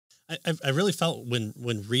I really felt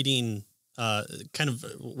when reading kind of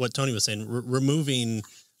what Tony was saying, removing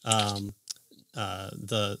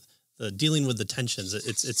the dealing with the tensions.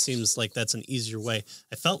 It seems like that's an easier way.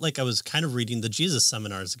 I felt like I was kind of reading the Jesus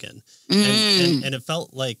seminars again, and it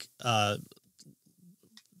felt like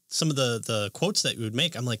some of the quotes that you would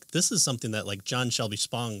make. I'm like, this is something that like John Shelby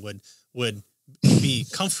Spong would be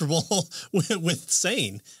comfortable with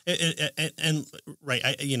saying. And right,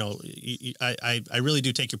 I really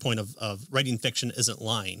do take your point of writing fiction isn't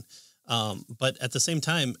lying, but at the same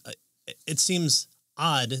time, it seems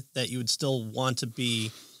odd that you would still want to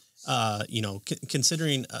be,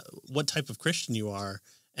 considering what type of Christian you are,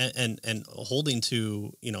 and holding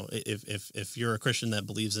to, if you're a Christian that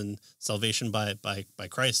believes in salvation by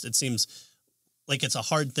Christ, it seems like it's a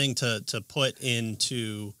hard thing to put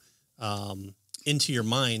into your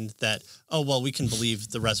mind that, oh, well, we can believe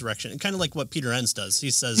the resurrection. And kind of like what Peter Enns does. He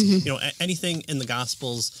says, anything in the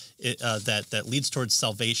Gospels that leads towards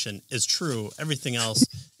salvation is true. Everything else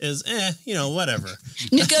is, whatever.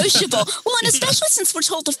 Negotiable. Well, and especially since we're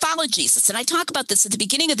told to follow Jesus. And I talk about this at the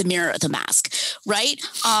beginning of The Mirror of the Mask, right?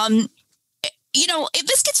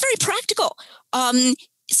 This gets very practical.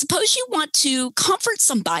 Suppose you want to comfort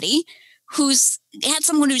somebody who's had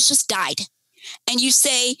someone who's just died. And you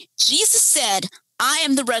say, Jesus said, I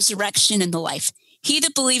am the resurrection and the life. He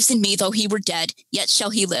that believes in me, though he were dead, yet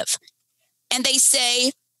shall he live. And they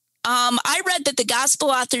say, I read that the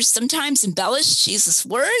gospel authors sometimes embellish Jesus'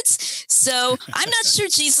 words, so I'm not sure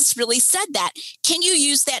Jesus really said that. Can you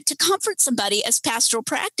use that to comfort somebody as pastoral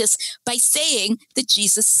practice by saying that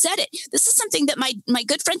Jesus said it? This is something that my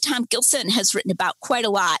good friend Tom Gilson has written about quite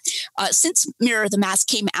a lot since Mirror of the Mask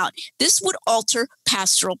came out. This would alter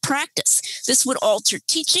pastoral practice. This would alter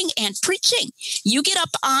teaching and preaching. You get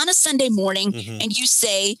up on a Sunday morning and you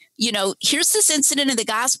say, here's this incident in the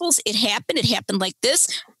Gospels. It happened like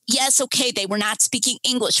this. Yes, okay, they were not speaking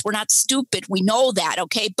English. We're not stupid. We know that,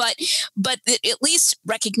 okay? But at least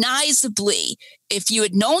recognizably, if you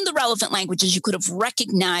had known the relevant languages, you could have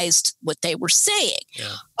recognized what they were saying.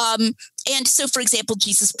 Yeah. And so, for example,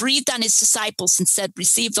 Jesus breathed on his disciples and said,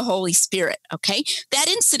 receive the Holy Spirit, okay? That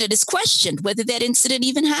incident is questioned. Whether that incident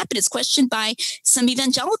even happened is questioned by some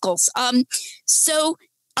evangelicals. So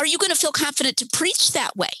are you going to feel confident to preach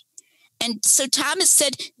that way? And so Thomas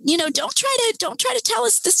said, don't try to tell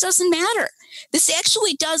us this doesn't matter. This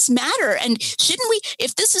actually does matter. And shouldn't we,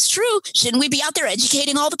 if this is true, shouldn't we be out there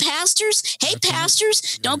educating all the pastors? Hey,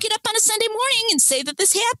 pastors, don't get up on a Sunday morning and say that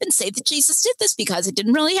this happened. Say that Jesus did this because it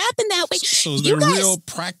didn't really happen that way. So there are real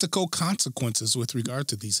practical consequences with regard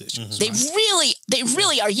to these issues. They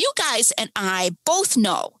really are. You guys and I both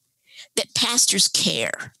know that pastors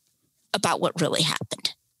care about what really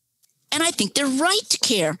happened. And I think they're right to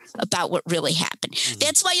care about what really happened.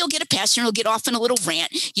 That's why you'll get a pastor and he'll get off in a little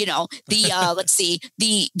rant. Let's see,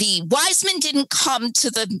 the wise men didn't come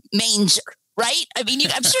to the manger, right? I mean,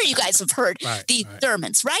 I'm sure you guys have heard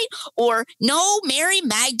sermons, right? Or no, Mary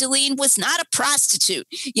Magdalene was not a prostitute,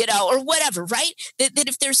 or whatever, right? That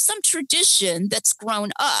if there's some tradition that's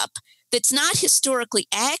grown up that's not historically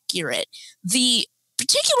accurate, the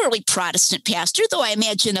particularly Protestant pastor, though I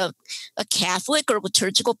imagine a Catholic or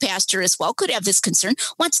liturgical pastor as well could have this concern,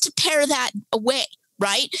 wants to pare that away,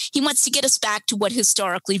 right? He wants to get us back to what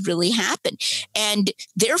historically really happened. And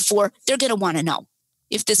therefore, they're going to want to know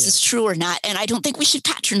if this is true or not. And I don't think we should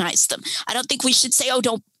patronize them. I don't think we should say, oh,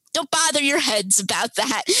 don't bother your heads about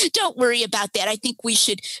that. Don't worry about that. I think we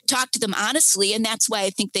should talk to them honestly. And that's why I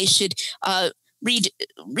think they should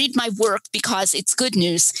read my work, because it's good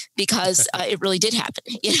news, because it really did happen.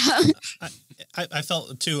 I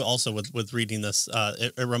felt too also with reading this,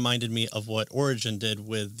 it reminded me of what Origen did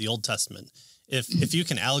with the Old Testament. If you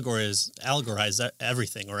can allegorize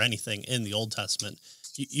everything or anything in the Old Testament,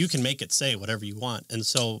 you can make it say whatever you want. And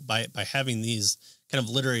so by having these kind of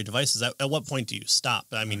literary devices, at what point do you stop?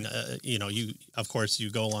 I mean, you of course you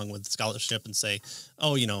go along with scholarship and say,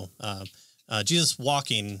 oh, Jesus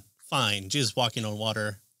walking. Fine, Jesus walking on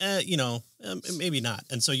water, maybe not.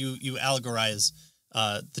 And so you allegorize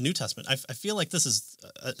the New Testament. I feel like this is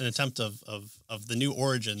an attempt of the new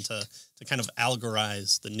Origen to kind of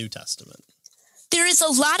allegorize the New Testament. There is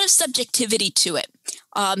a lot of subjectivity to it.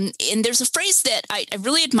 And there's a phrase that I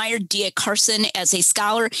really admired D.A. Carson as a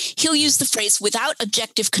scholar. He'll use the phrase without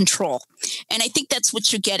objective control. And I think that's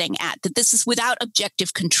what you're getting at, that this is without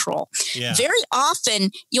objective control. Yeah. Very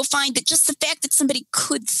often, you'll find that just the fact that somebody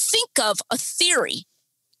could think of a theory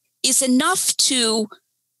is enough to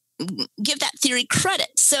give that theory credit.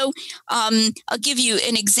 So I'll give you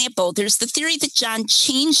an example. There's the theory that John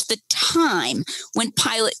changed the time when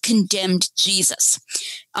Pilate condemned Jesus,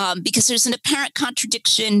 because there's an apparent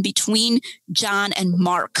contradiction between John and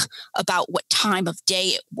Mark about what time of day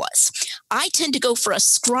it was. I tend to go for a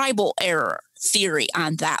scribal error theory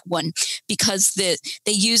on that one, because they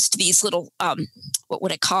used these little, what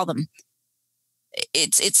would I call them?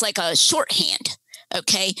 It's like a shorthand,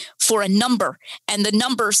 okay, for a number. And the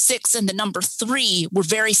number 6 and the number 3 were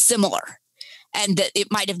very similar. And that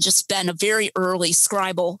it might have just been a very early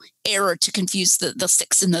scribal error to confuse the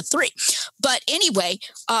 6 and the 3. But anyway,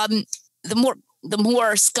 the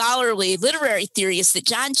more scholarly literary theory is that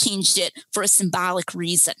John changed it for a symbolic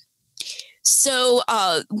reason. So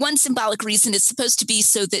one symbolic reason is supposed to be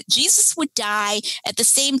so that Jesus would die at the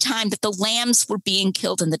same time that the lambs were being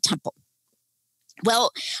killed in the temple.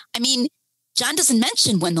 Well, I mean, John doesn't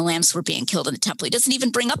mention when the lambs were being killed in the temple. He doesn't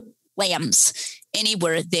even bring up lambs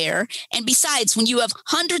anywhere there. And besides, when you have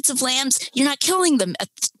hundreds of lambs, you're not killing them at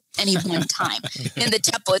any one time in the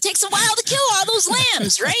temple. It takes a while to kill all those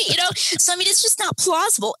lambs, right? You know, so I mean, it's just not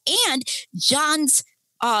plausible. And John's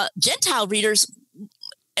Gentile readers,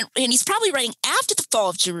 and he's probably writing after the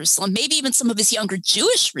fall of Jerusalem, maybe even some of his younger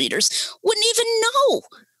Jewish readers wouldn't even know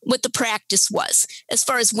what the practice was as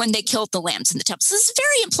far as when they killed the lambs in the temple. So this is a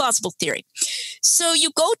very implausible theory. So you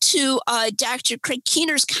go to Dr. Craig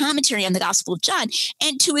Keener's commentary on the Gospel of John,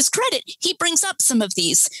 and to his credit, he brings up some of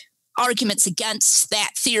these arguments against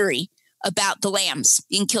that theory about the lambs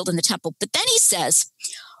being killed in the temple. But then he says,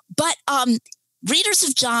 but readers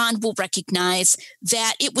of John will recognize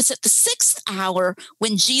that it was at the 6th hour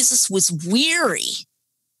when Jesus was weary,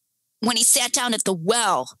 when he sat down at the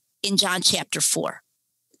well in John chapter 4.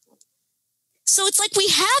 So it's like we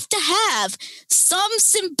have to have some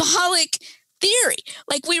symbolic theory.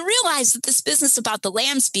 Like, we realize that this business about the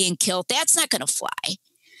lambs being killed, that's not going to fly.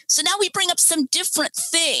 So now we bring up some different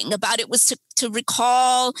thing about it was to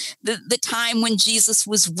recall the time when Jesus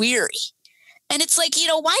was weary. And it's like, you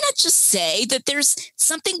know, why not just say that there's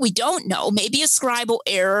something we don't know, maybe a scribal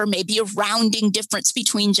error, maybe a rounding difference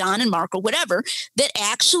between John and Mark or whatever, that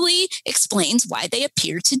actually explains why they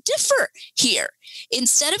appear to differ here.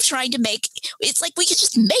 Instead of trying to it's like we could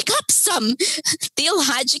just make up some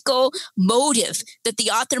theological motive that the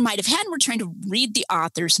author might have had. And we're trying to read the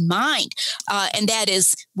author's mind, and that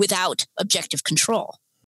is without objective control.